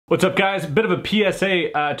What's up guys? A bit of a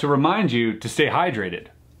PSA to remind you to stay hydrated.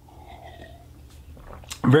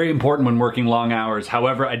 Very important when working long hours.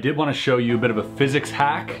 However, I did want to show you a bit of a physics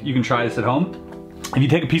hack. You can try this at home. If you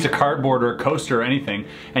take a piece of cardboard or a coaster or anything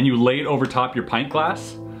and you lay it over top your pint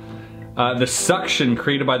glass, the suction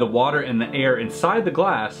created by the water and the air inside the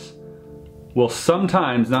glass will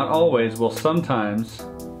sometimes, not always, will sometimes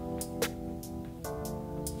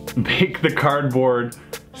make the cardboard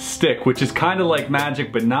stick, which is kind of like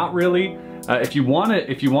magic, but not really. If you want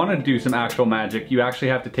to do some actual magic, you actually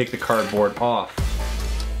have to take the cardboard off.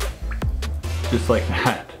 Just like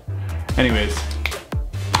that. Anyways,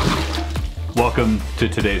 welcome to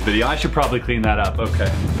today's video. I should probably clean that up,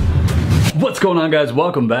 okay. What's going on guys?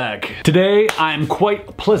 Welcome back. Today I'm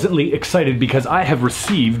quite pleasantly excited because I have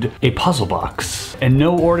received a puzzle box. And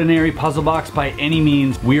no ordinary puzzle box by any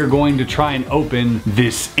means. We are going to try and open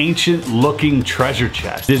this ancient looking treasure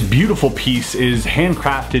chest. This beautiful piece is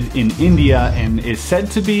handcrafted in India and is said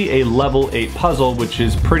to be a level 8 puzzle, which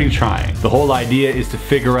is pretty trying. The whole idea is to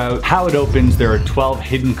figure out how it opens. There are 12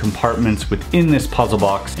 hidden compartments within this puzzle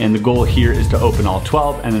box, and the goal here is to open all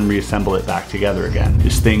 12 and then reassemble it back together again.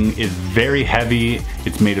 This thing is very heavy,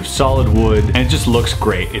 it's made of solid wood, and it just looks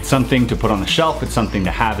great. It's something to put on the shelf, it's something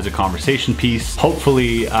to have as a conversation piece.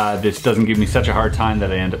 Hopefully this doesn't give me such a hard time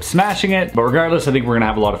that I end up smashing it, but regardless, I think we're gonna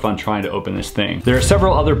have a lot of fun trying to open this thing. There are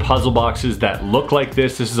several other puzzle boxes that look like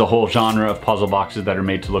this. This is a whole genre of puzzle boxes that are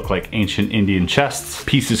made to look like ancient Indian chests.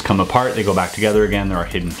 Pieces come apart, they go back together again, there are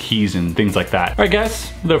hidden keys and things like that. All right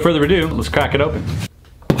guys, without further ado, let's crack it open.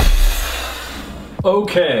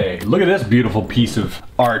 Okay, look at this beautiful piece of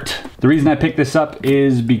art. The reason I picked this up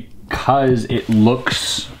is because it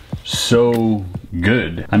looks so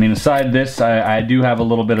good. I mean, aside this, I do have a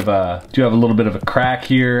little bit of a crack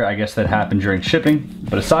here. I guess that happened during shipping.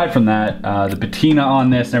 But aside from that, the patina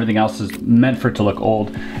on this and everything else is meant for it to look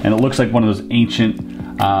old, and it looks like one of those ancient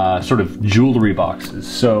sort of jewelry boxes.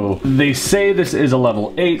 So they say this is a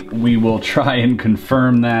level 8. We will try and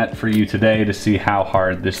confirm that for you today to see how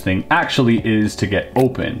hard this thing actually is to get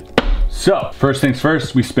open. So first things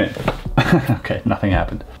first, we spin. Okay, nothing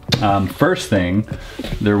happened. First thing,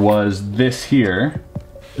 there was this here.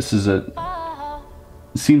 This is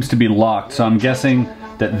seems to be locked, so I'm guessing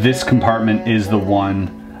that this compartment is the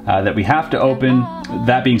one that we have to open.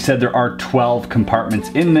 That being said, there are 12 compartments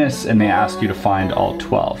in this, and they ask you to find all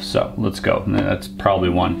 12. So let's go. And that's probably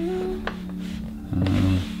one.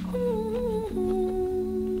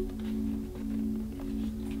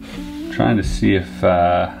 Trying to see if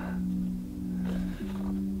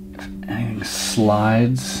anything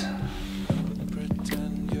slides.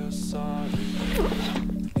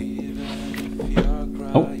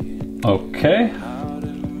 Oh, okay.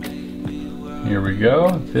 Here we go.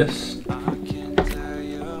 This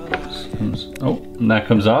comes, oh, and that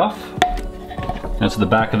comes off. That's what the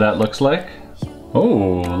back of that looks like.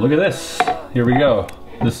 Oh, look at this. Here we go.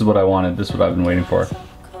 This is what I wanted. This is what I've been waiting for. So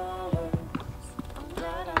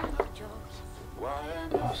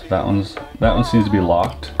that one seems to be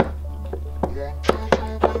locked.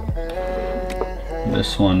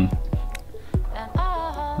 This one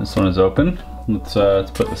is open. Let's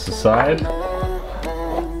put this aside.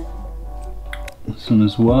 This one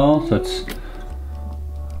as well. So that's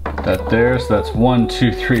that there. So that's 1,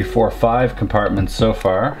 2, 3, 4, 5 compartments so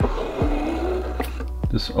far.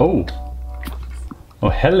 This, oh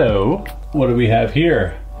hello. What do we have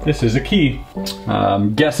here? This is a key.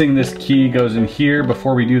 I'm guessing this key goes in here.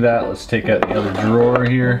 Before we do that, let's take out the other drawer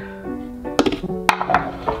here.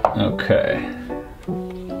 Okay.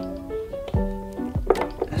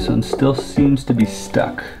 This one still seems to be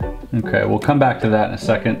stuck. Okay, we'll come back to that in a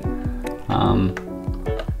second.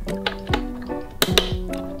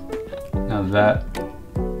 Now that,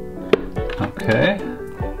 okay.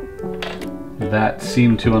 That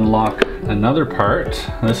seemed to unlock another part.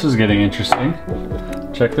 This is getting interesting.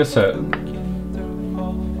 Check this out.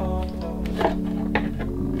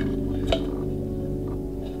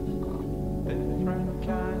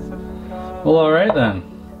 Well, all right then.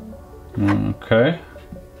 Okay.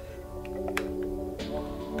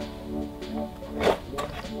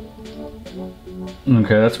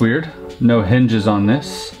 Okay, that's weird. No hinges on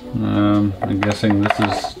this. I'm guessing this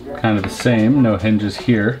is kind of the same. No hinges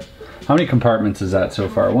here. How many compartments is that so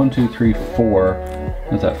far? 1, 2, 3, 4.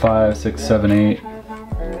 What's that? 5, 6, 7, 8.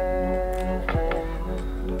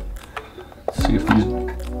 Let's see if these.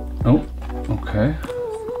 Oh, okay.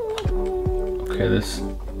 Okay, this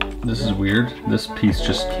is weird. This piece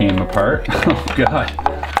just came apart. Oh God,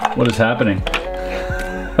 what is happening?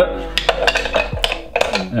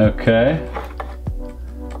 Okay.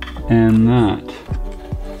 And that.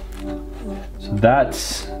 So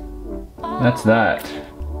that's that's that.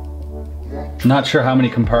 Not sure how many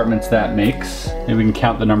compartments that makes. Maybe we can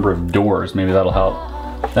count the number of doors, maybe that'll help.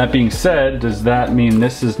 That being said, does that mean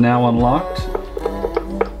this is now unlocked?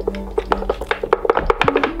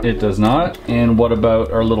 It does not. And what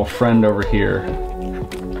about our little friend over here?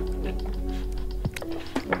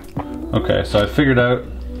 Okay, so I figured out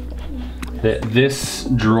that this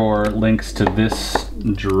drawer links to this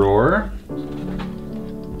drawer.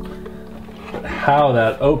 But how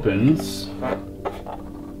that opens,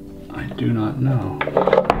 I do not know.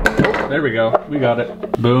 Oh, there we go, we got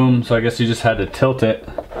it. Boom, so I guess you just had to tilt it.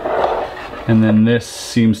 And then this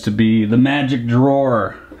seems to be the magic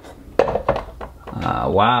drawer.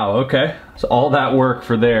 Wow, okay. So all that work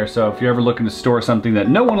for there. So if you're ever looking to store something that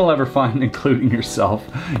no one will ever find, including yourself,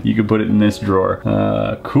 you can put it in this drawer.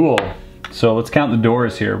 Cool. So let's count the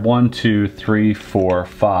doors here. 1, 2, 3, 4,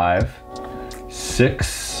 5,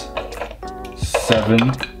 6,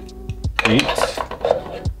 7, 8,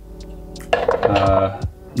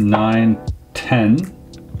 9, 10.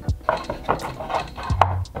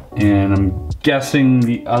 And I'm guessing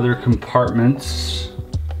the other compartments.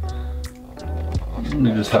 Let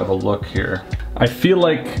me just have a look here. I feel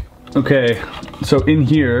like, okay, so in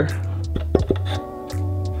here,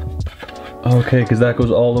 okay, because that goes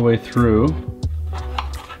all the way through.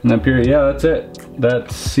 And up here, yeah, that's it. That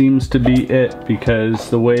seems to be it, because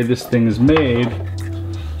the way this thing is made,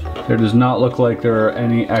 there does not look like there are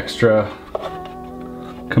any extra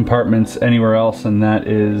compartments anywhere else, and that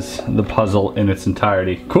is the puzzle in its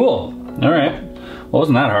entirety. Cool, all right. Well,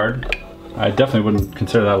 wasn't that hard. I definitely wouldn't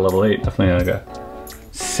consider that a level 8, definitely like a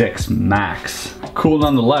 6 max. Cool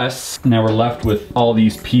nonetheless. Now we're left with all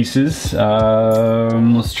these pieces.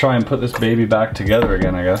 Let's try and put this baby back together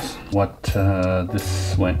again, I guess. What,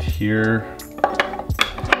 this went here.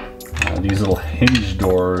 These little hinge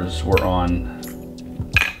doors were on.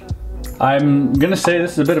 I'm gonna say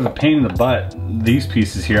this is a bit of a pain in the butt, these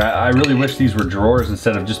pieces here. I really wish these were drawers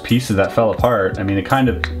instead of just pieces that fell apart. I mean, it kind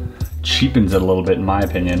of cheapens it a little bit in my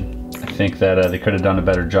opinion. I think that they could have done a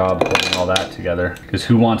better job putting all that together, because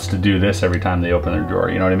who wants to do this every time they open their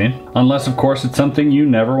drawer, you know what I mean? Unless of course it's something you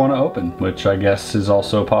never want to open, which I guess is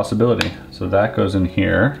also a possibility. So that goes in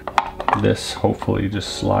here. This hopefully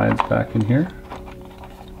just slides back in here.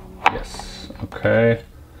 Yes, okay.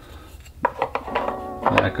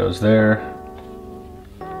 That goes there.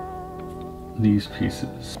 These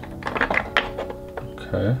pieces.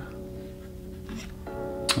 Okay.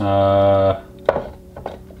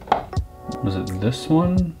 Was it this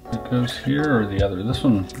one that goes here or the other? This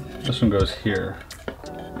one goes here.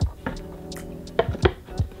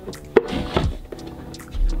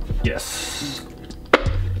 Yes.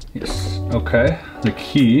 Yes, okay. The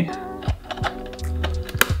key,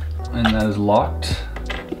 and that is locked.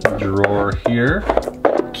 Drawer here.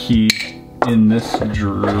 Key in this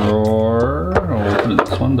drawer. I'll open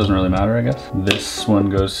this one, doesn't really matter, I guess. This one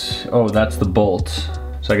goes, oh, that's the bolt.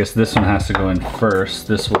 So I guess this one has to go in first.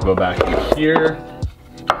 This will go back in here.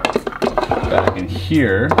 Back in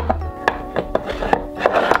here.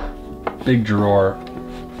 Big drawer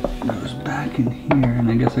goes back in here, and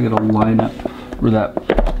I guess I gotta line up where that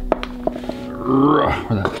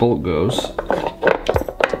bolt goes.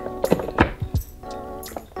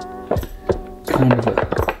 Kind of a,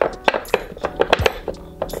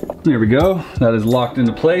 there we go. That is locked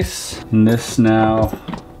into place. And this now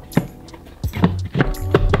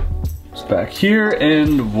is back here,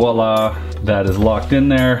 and voila, that is locked in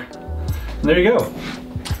there. And there you go.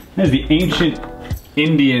 There's the ancient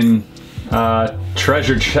Indian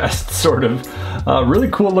treasure chest, sort of. Really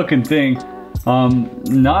cool looking thing.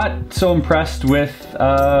 Not so impressed with,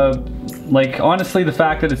 like, honestly, the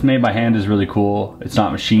fact that it's made by hand is really cool. It's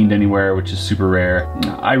not machined anywhere, which is super rare.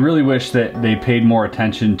 I really wish that they paid more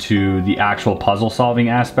attention to the actual puzzle solving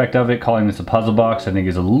aspect of it. Calling this a puzzle box, I think,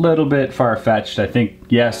 is a little bit far-fetched. I think,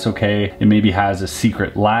 yes, okay, it maybe has a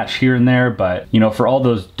secret latch here and there, but, you know, for all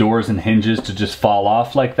those doors and hinges to just fall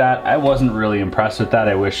off like that, I wasn't really impressed with that.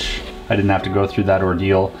 I wish I didn't have to go through that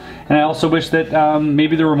ordeal. And I also wish that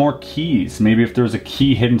maybe there were more keys. Maybe if there was a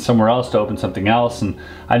key hidden somewhere else to open something else. And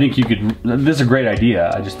I think you could, this is a great idea.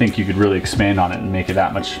 I just think you could really expand on it and make it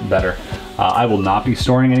that much better. I will not be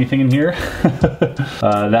storing anything in here.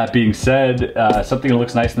 That being said, something that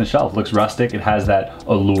looks nice on the shelf. It looks rustic. It has that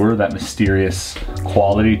allure, that mysterious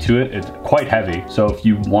quality to it. It's quite heavy. So if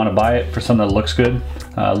you want to buy it for something that looks good,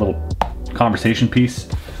 a little conversation piece,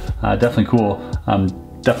 definitely cool.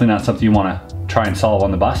 Definitely not something you want to try and solve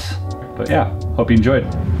on the bus. But yeah, hope you enjoyed.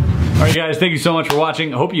 All right guys, thank you so much for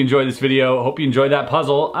watching. I hope you enjoyed this video. I hope you enjoyed that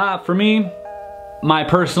puzzle. For me, My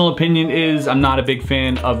personal opinion is I'm not a big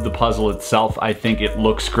fan of the puzzle itself. I think it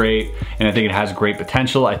looks great and I think it has great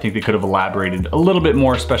potential. I think they could have elaborated a little bit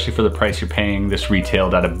more, especially for the price you're paying. This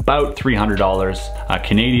retailed at about $300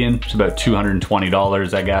 Canadian. It's about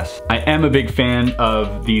 $220, I guess. I am a big fan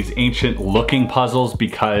of these ancient looking puzzles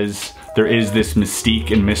because there is this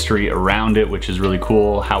mystique and mystery around it, which is really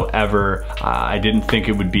cool. However, I didn't think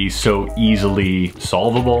it would be so easily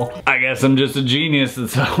solvable. I guess I'm just a genius, and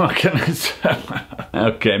so what can I say?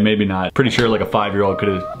 Okay, maybe not. Pretty sure like a 5-year-old could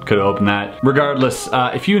have opened that. Regardless,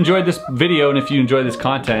 if you enjoyed this video and if you enjoyed this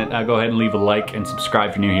content, go ahead and leave a like and subscribe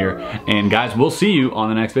if you're new here. And guys, we'll see you on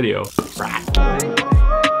the next video.